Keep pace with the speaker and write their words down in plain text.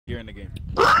You're in the game.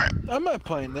 I'm not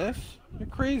playing this. You're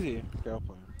crazy. Okay, I'll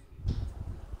play.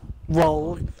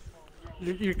 Well,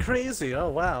 you're crazy. Oh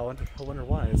wow. I wonder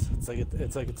why. It's like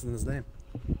it's in his name.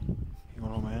 You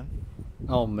want to, man?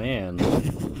 Oh man.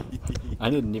 I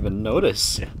didn't even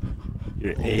notice.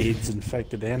 You're AIDS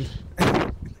infected and.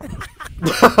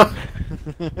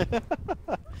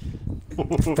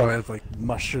 Probably have like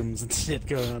mushrooms and shit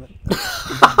going on it.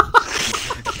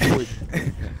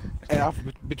 Hey, Alpha,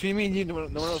 between me and you, no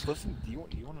one else listen. Do you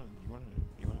want to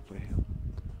play him?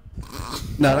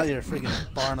 No, not your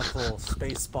freaking barnacle,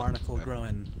 space barnacle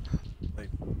growing. Like,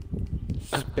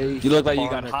 Space. You look like you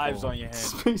got barnacle. hives on your hand.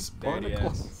 Space Dirty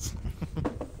barnacles.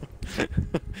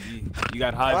 You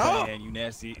got hives on your hand, you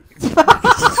nasty.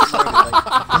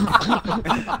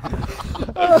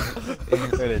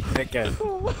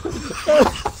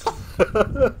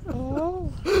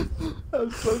 I'm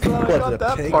so glad I What, got did a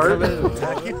that pig part. come in and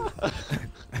attack you?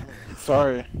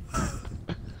 Sorry.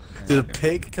 Did a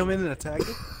pig come in and attack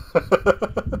you?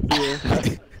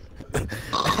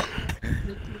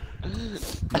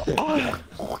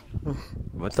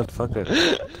 What the fuck is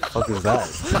that?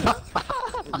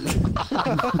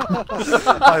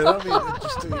 I don't mean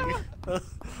interesting.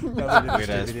 That was an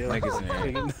interesting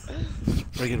video.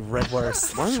 Freaking red wire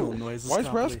sexual noises. Why is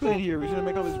company. Raspberry here? We're gonna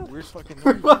make all these weird fucking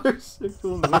noises.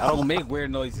 I don't make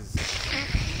weird noises.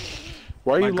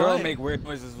 Why are My you girl lying? make weird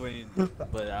noises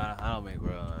but I don't make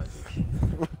weird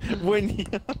noises. When you...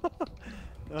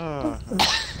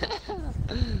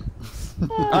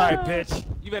 Alright, bitch.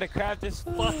 You better craft this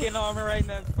fucking armor right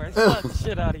now before I slap the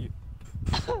shit out of you.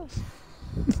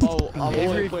 Oh, I'm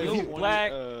Avery, only new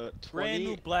black, 20, brand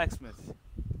new blacksmith.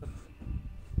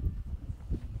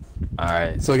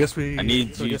 Alright. So I guess we. I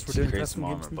need so you we're to doing create custom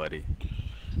some games armor, now? buddy.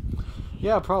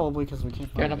 Yeah, probably because we can't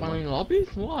You're find not anyone. buying lobbies?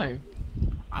 Why?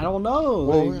 I don't know.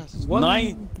 Well,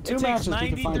 Two it matches takes we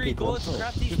can find 93 people. gold to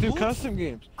craft these Just do boots. custom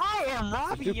games. I am Just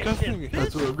robbing do you, custom shit, games.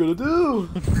 That's what I'm gonna do.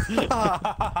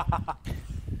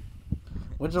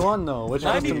 Which one though? Which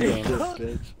custom 93 game?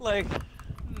 gold? Like,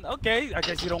 okay, I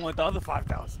guess you don't want the other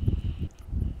 5,000.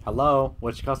 Hello?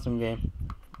 Which custom game?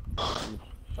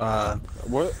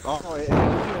 What? Oh,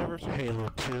 anniversary. Halo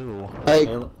 2. Hey,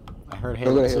 Halo. I heard Go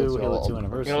Halo to 2, Halo 2, Halo 2 You know,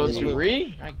 Anniversary.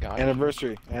 3? I got it.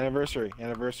 Anniversary.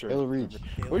 Halo Reach.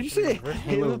 What'd you say?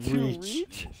 Halo 2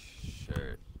 Reach.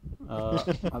 Sure.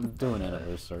 I'm doing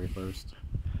Anniversary first.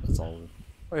 That's all.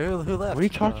 Wait, who left? What are you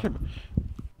talking about?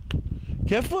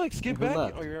 Netflix, get Who back.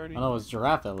 left? Oh, you're already. I know it was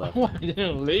Giraffe that left. Why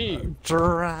didn't leave?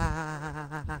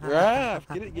 Raph,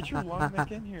 get your long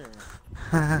neck in here.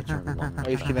 Oh,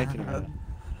 he's connected to me.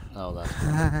 Oh, that's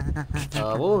cool.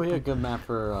 What will be a good map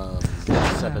for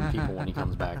 7 people when he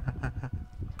comes back?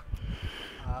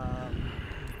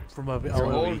 Promote me. Your Oh,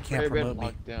 you old can't favorite promote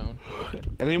me. lockdown.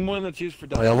 Anyone that's used for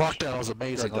Oh, yeah, Lockdown was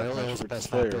amazing. Like, That was the best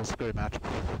Slayer. map. It was a good match.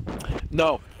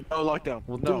 No, lockdown.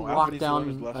 We'll no, do Alpha needs to learn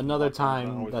his Lockdown lesson. another Lockdown's not time.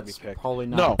 always gonna be That's picked. probably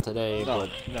not No, today, no, but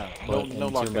no, but no in 2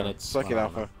 lockdown. minutes. Suck it, I don't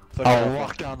Alpha. know. Suck it, Oh,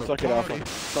 Alpha. Lockdown the Suck it, Alpha. party.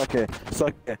 Suck it.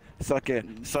 Suck it. Suck it.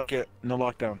 Suck it. No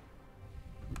lockdown.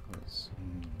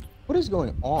 What is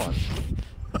going on?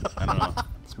 I don't know.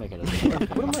 Let's make it a.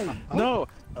 What am I? No,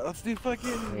 let's do We're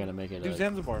fucking. gonna make it Do a.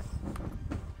 Zanzibar.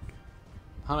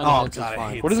 How many Oh, minutes is God, I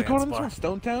fine? hate What is it called in this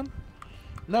Zanzibar. one? Stone Town?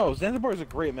 No, Zanzibar is a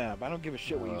great map. I don't give a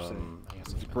shit what you say. I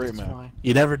guess It's a great that's map. fine.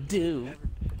 You never do.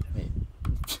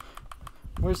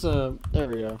 Where's the? There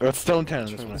we go. It's Stone Town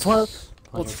in this one. It's one.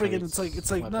 Well, it's Like, friggin'.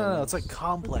 It's like no. It's like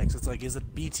complex. It's like, is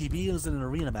it BTB or is it an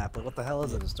arena map? Like, what the hell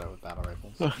is Let's it? start with battle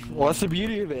rifles. Well, that's the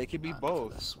beauty of it. It could be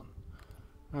both. This one.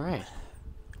 All right.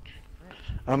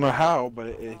 I don't know how, but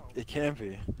it can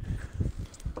be.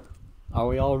 Are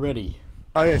we all ready?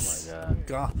 Oh yes. Oh my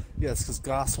God. Yes, because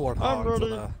Goss Warthogs. I'm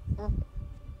ready.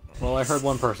 Well, I heard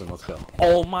one person. Let's go.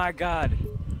 Oh my God.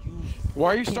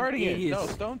 Why are you starting it? Idiots. No,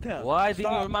 Stone Town. Why didn't you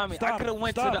Stop, remind me? I stop, could have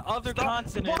went to stop, the other stop.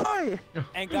 continent Why?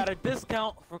 and got a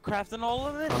discount for crafting all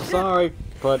of it. I'm sorry,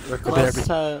 but requests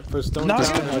for Stone Not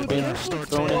Town gonna have do been that.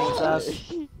 thrown in the trash.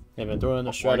 They've been thrown in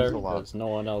the Why are you so shredder loud? because no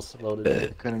one else voted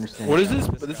it. Couldn't understand. What is this?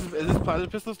 Is this Plasma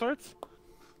Pistol starts?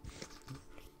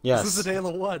 Yes. This is a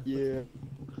Halo 1. Yeah.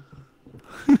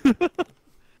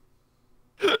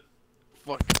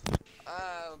 Fuck.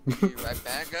 I'll be right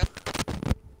back.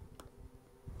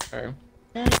 Okay.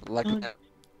 Like that.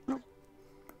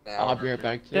 I'll be right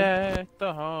back too. Deck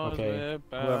the halls Okay, with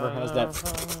whoever has that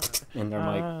bells. in their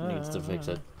mic needs to fix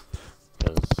it.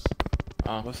 Because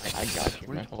I got you,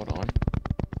 man. Hold on.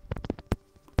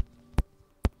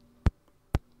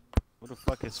 What the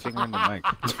fuck is fingering the mic?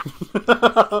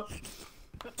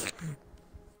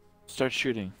 Start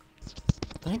shooting.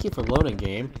 thank you for loading,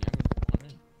 game.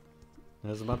 It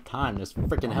was about time. This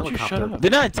freaking helicopter.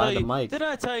 Didn't I by tell the you? mic. Didn't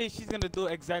I tell you she's gonna do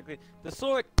exactly the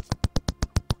sword?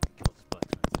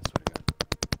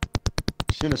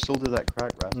 Shouldn't have sold her that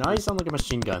crack wrap. Now you sound like a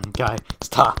machine gun guy.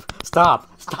 Stop!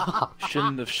 Stop! Stop!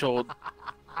 Shouldn't have showed.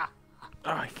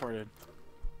 I farted.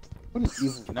 What an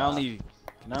evil. Can I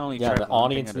only Yeah, try the for one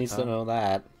audience thing at a needs to time? know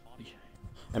that.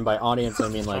 And by audience, I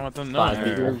mean I like want them to 5 know.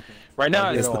 people. Right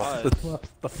now, It's it's us.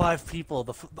 the 5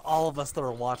 people, all of us that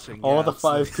are watching. All yeah, the it's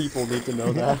 5 people need to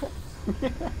know that.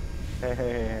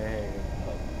 Hey.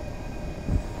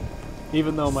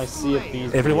 Even though my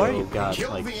CFB's Everyone, video got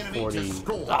kill like the enemy 40. to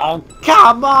score. Oh,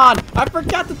 come on! I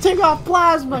forgot to take off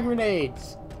plasma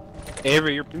grenades!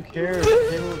 Avery, you're Who cares?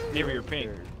 Avery, you're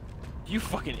pink. You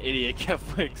fucking idiot,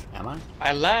 Netflix. Am I?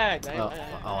 I lagged. Oh,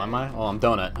 am I? Oh, I'm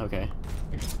donut. Okay.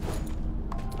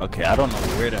 Okay, I don't know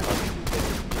where the hell you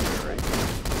get this right.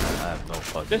 I have no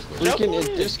fucking Just clue. freaking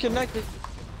it disconnected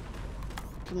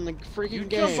from the freaking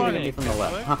game. jump on Hit me it. from the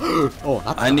left. Oh,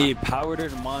 that's I not- need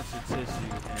powdered monster tissue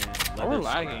and We're leather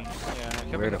lagging. straps.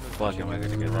 Yeah. Where the fuck am I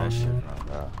gonna get that shit from?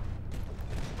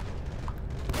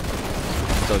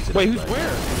 Wait, who's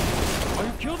where? Oh,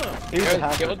 you killed him.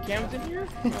 There's killed cams in here?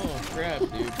 Oh crap,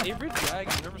 dude. Avery's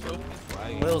lagging. Remember, so it's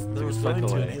lagging. There was Fuck going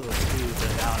to away. an Halo 2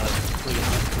 that out of completely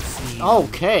unforeseen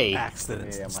Okay.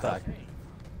 accidents and stuff.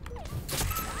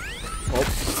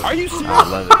 Are you serious?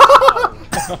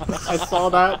 I saw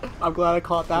that. I'm glad I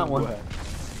caught that one.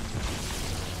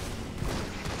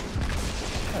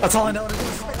 That's all I know.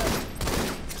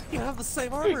 You have the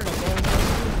same armor.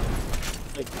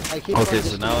 Okay,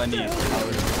 so now I need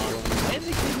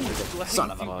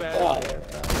Son of a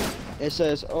It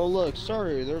says, "Oh look,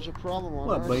 sorry, there's a problem on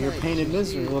What? our But your site. pain and See,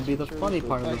 misery will be the sure, funny go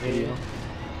part of the back here." video.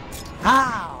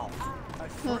 Ow! I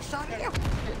foreshot you.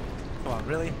 Come on,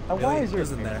 really? Why is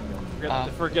yours in there?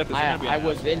 Forget this. I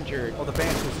was injured. Oh, the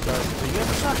bench was dark. So you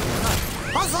ever shot me or not?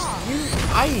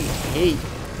 Huzzah! I hate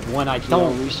when I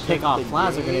don't restart pick off the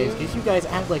plasma game? grenades because you guys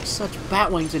act like such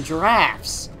batwings and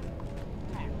giraffes.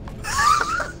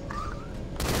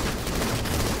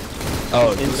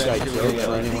 Oh, Inside joke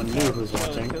for anyone new who's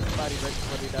watching. Kill somebody right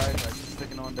before they die by just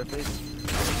sticking on their face.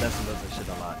 That's does that shit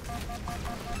a lot.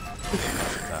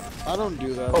 I don't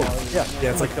do that.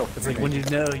 Yeah, it's like when you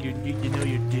know you're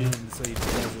doomed, so you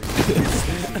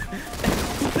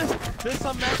There's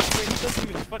some match where he doesn't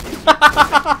even fucking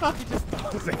shoot. He just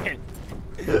throws it.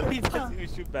 He doesn't even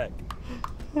shoot back.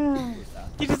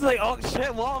 He's just like, oh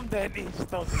shit, well I'm dead. He just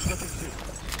throws it. He doesn't shoot.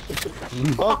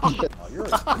 You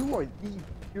are the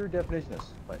pure definition of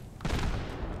spite.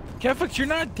 Kefix, you're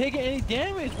not taking any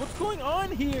damage. What's going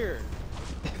on here?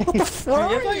 Yeah.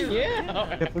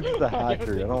 Look at the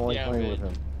hacker. I don't like playing with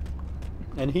him.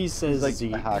 And he says like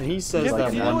he, a hacker. and he says Yeah, but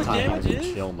that do you know one what time I was damage in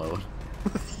is? chill mode.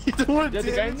 There's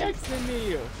a guy next to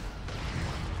me.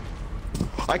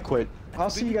 I quit. I'll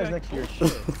see you guys next year.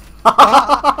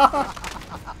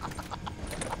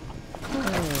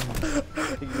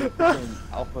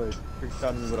 Alpha freaked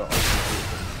out me with a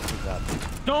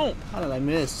RPG. Don't. How did I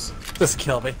miss? just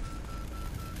kill me.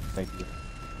 Thank you.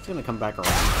 It's gonna come back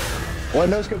around. Well,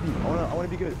 no scope you. I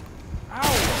want to be good. Ow.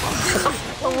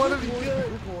 I want to be good.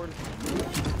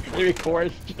 He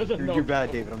records. You're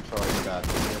bad, David. I'm sorry. You're bad.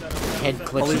 Head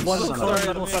Only glitching one son of color a-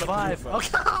 that will survive.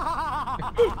 Okay.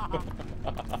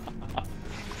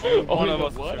 One of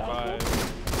us what? survived.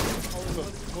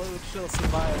 She'll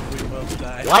survive. We both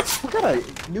die. What? What kind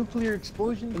of nuclear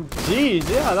explosion? Jeez,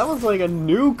 yeah, that was like a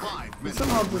nuke. We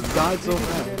somehow just died so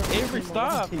fast. Avery,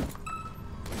 stop.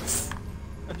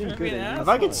 If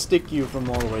I could stick you from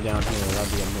all the way down here,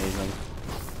 that'd be amazing.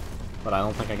 But I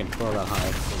don't think I can throw that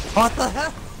high. What the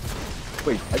heck?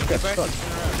 Wait, I just got stuck.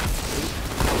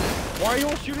 Why are you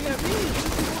all shooting at me?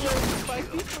 You're 5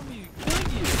 feet from you, killing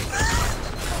you.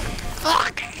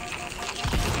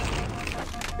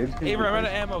 Avery, I'm out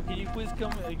of ammo. Can you please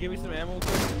come and give me some ammo?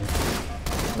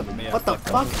 What the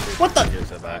fuck? What the?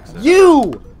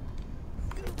 You!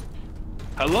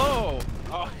 Hello.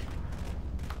 Oh.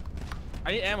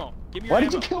 I need ammo. Give me your Why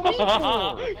ammo. did you kill me?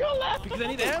 Because I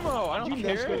need ammo. I don't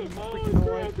care. Oh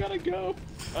crap, I gotta go.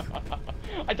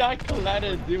 I died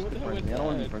collided, dude. What the hell was I don't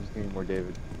want to be that? friends with you anymore,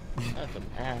 David. That's an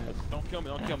ass. Don't kill me.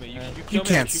 Don't kill me. You kill You me,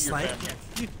 can't I shoot your snipe. family.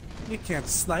 You can't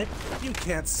snipe. You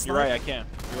can't snipe. You're right. I can.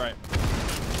 You're right.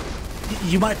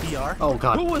 You might be R. Oh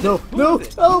god. Who was no, it? Who no, was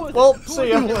it? oh, Who was well, it? Who see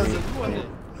ya. was it? Who was it?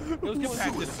 It was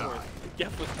compacted, of course.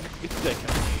 Jeff was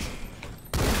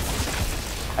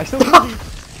I still kill you.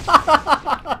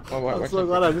 I'm so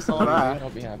glad I saw that. I'll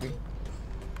be happy.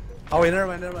 Oh wait, never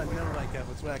mind,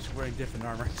 Kev. We're actually wearing different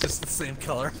armor. Just the same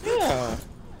color. Yeah.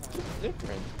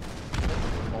 Different.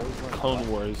 Clone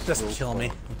Wars. Just kill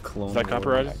me. Clone Is that Wars.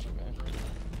 copyrighted?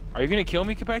 Are you gonna kill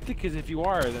me, Compacted? Because if you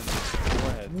are, then go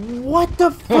ahead. What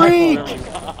the freak?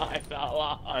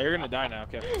 You're gonna die now,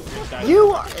 okay?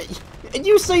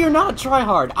 You say you're not a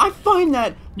tryhard. I find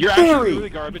that You're actually very, really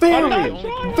garbage.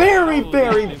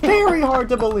 very hard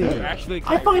to believe. You're actually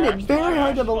I find it very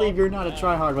hard to believe you're not a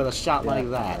tryhard with a shot like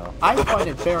that. I find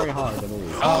it very hard to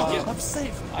believe. Oh, I'm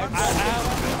safe.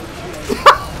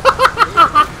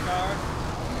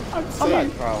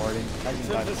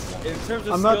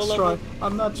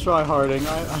 I'm not tryharding.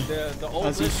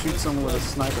 As he shoots someone with a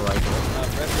sniper rifle.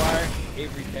 Redwire,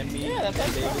 Avery, then me, then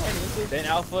David, then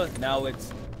Alpha. Now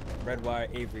it's Redwire,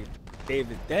 Avery,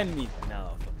 David, then me. Now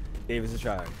Alpha. David's a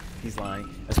tryhard. He's lying,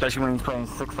 especially when he's playing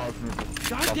 6-5 music.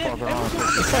 goddamn!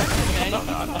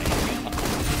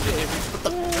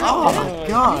 Oh my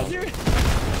god!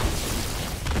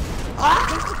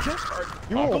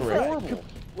 You are horrible.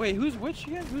 Wait, who's which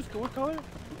again? What color?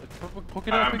 Purple,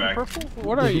 polka dot, pink, and purple?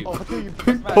 What are you?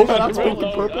 Polka dots, pink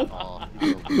and purple?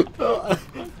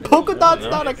 Polka dot's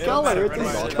not a color, it's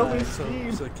a color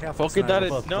scheme. Polka dot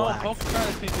is no. Polka dot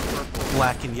is pink and purple.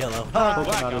 Black and yellow.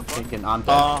 Polka dot is pink and I'm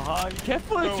dead. You can't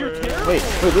flex your terrible. Wait,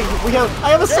 we have. I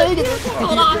have a saying in this.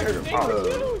 Hold on.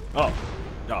 Oh,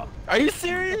 no. Are you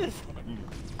serious?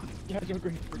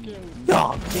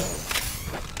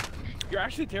 You're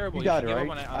actually terrible. You got it, should give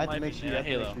right? up on I had to make sure you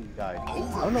Halo. died. I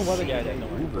don't know whether Yeah, you no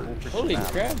Uber. Holy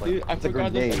crap, dude! I It's a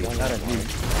forgot this grenade, was not a one.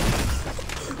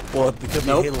 nuke. Well, it could be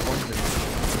Nope. Halo 1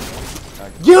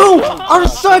 then. You are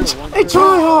such a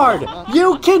tryhard.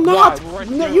 You cannot.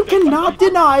 You cannot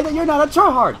deny that you're not a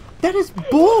tryhard. That is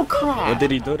bull crap. What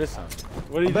did he do this time?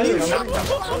 What did he do?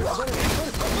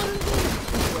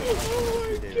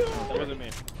 That wasn't me.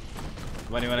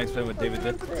 Why do you want to explain what David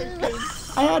did?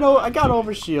 I got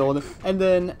overshield, and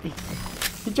then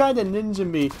he tried to ninja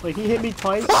me. Like he hit me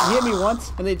twice. He hit me once,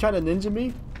 and then he tried to ninja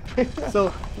me.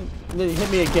 So and then he hit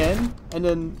me again, and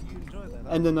then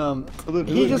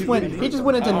he just went into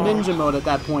ninja mode at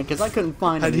that point because I couldn't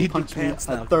find him. I He need the punched me pants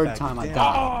a now, third time I damn.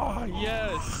 died. Oh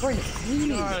yes! God,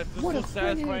 it's so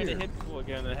satisfying to hit people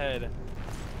again in the head.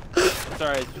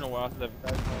 Sorry, it's been a while since I've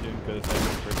been doing good.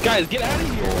 Guys, get out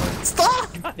of here! Stop!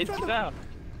 Guys, get out!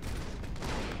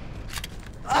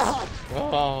 Oh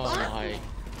my!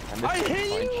 I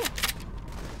hate you!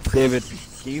 David,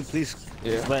 can you please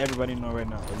Yeah. let everybody know right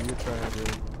now? Are you a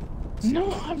tryhard?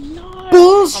 No, I'm not.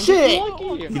 Bullshit! I'm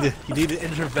just lucky. You need an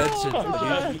intervention.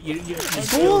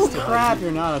 Bull crap!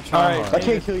 You're not a tryhard. I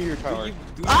can't kill you, you're Do tired. you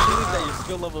believe that your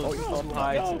skill level is too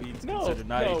high to be considered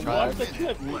not a tryhard?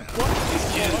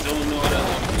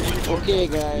 Okay,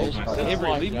 guys.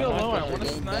 Avery, leave me alone. I want to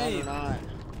snipe.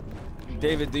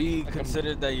 David, do you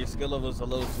consider that your skill level is a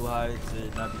little too high to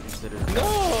not be considered? No.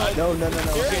 Oh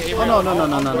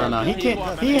no! He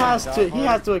can't. He has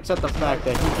to accept the fact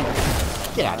that he can.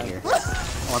 Get out of here. Oh,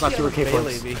 I thought you were capable.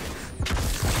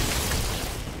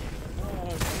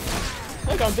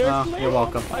 Look, I'm there. Oh, you're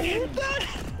welcome.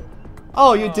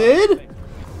 Oh, you did?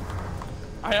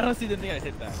 I honestly didn't think I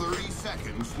hit that. 30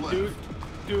 seconds left.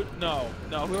 Dude, no.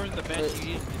 Whoever's in the bench,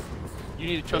 you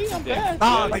need to trust some dick.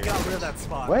 Oh, I got rid of that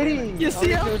spot. Waiting. You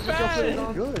see how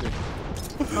bad? Good.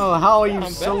 Oh, how are you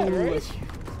I'm so? bad, right?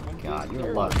 God,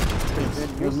 your luck.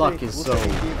 Your luck is so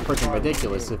freaking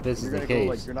ridiculous if this is the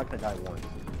case. You're not gonna die once.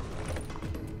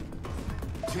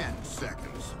 10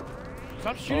 seconds.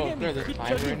 Stop shooting at me. there's a Keep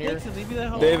timer chucking in here. dicks and leave me the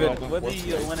hell David, alone. whether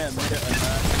you win at minute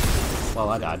or Well,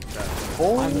 I died.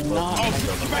 I'm not.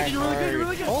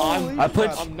 I put.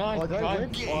 I'm not Oh, trying.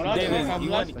 wait. David, I'm you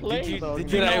not did playing. you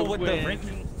Did know I what the win?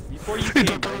 ranking before you came?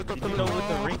 Right, did you know what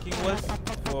the ranking was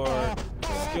for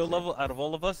skill level out of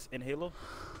all of us in Halo?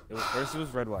 It was first it was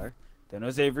Redwire, then it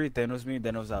was Avery, then it was me,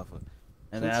 then it was Alpha,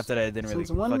 and then after that it didn't really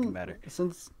fucking matter.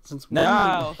 Since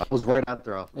Now, I was right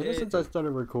after all. ever since I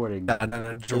started recording, No,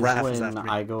 is giraffe is when after me.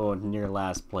 I go near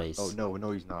last place. Oh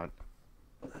no, he's not.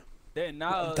 then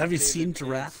now. Have you David, seen it's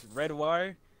Giraffe?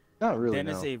 Redwire, Not really. then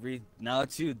No. it's Avery, now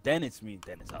it's you, then it's me,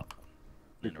 then it's Alpha.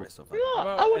 Then the rest of us. No, How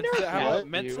I about would never how about fight you.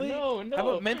 mentally? No. How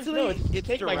about mentally? No, It's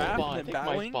take my giraffe spot. and Take my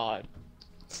bowing? spot.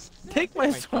 Take my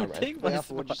my spot. spot, Take Hey, my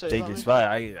Alpha, what'd you spot. say? Take your spot.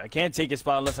 I can't take your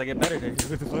spot unless I get better. What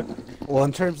the fuck? Well,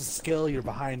 in terms of skill, you're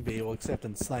behind me. Well, except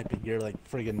in sniping, you're like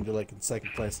in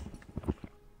second place.